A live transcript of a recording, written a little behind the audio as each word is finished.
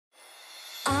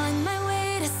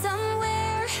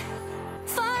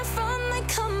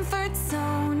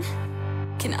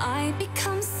Can I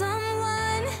become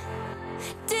someone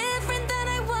different than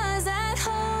I was at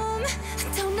home?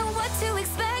 Don't know what to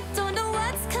expect, don't know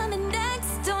what's coming next,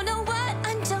 don't know what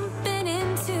I'm jumping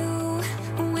into.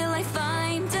 Will I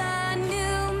find a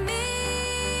new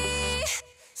me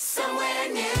somewhere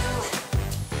new?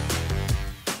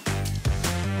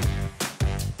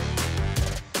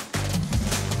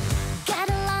 Got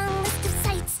a long list of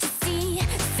sights to see,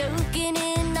 soaking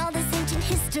in all this ancient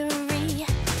history.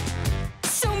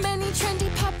 So many trendy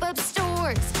pop-up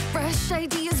stores, fresh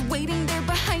ideas waiting there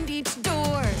behind each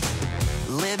door.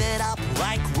 Live it up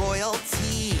like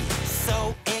royalty,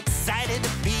 so excited to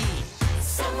be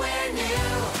Somewhere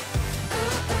new,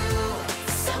 ooh, ooh,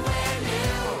 somewhere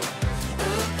new,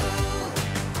 ooh, ooh.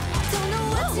 Don't know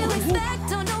what to expect,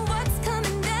 don't know what's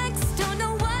coming next, don't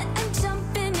know what I'm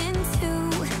jumping into.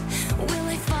 Will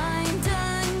I find a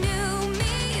new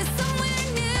me somewhere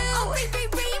new? A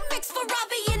remix for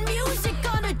Floravian music,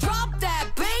 gonna drop that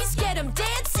bass, get 'em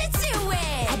dancing to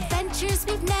it. Adventures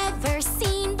we've never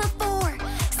seen before,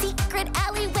 secret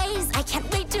alleyways I can't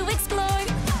wait to explore.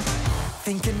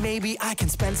 thinking maybe I can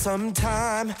spend some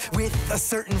time with a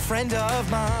certain friend of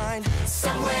mine.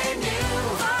 Somewhere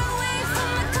new, far away.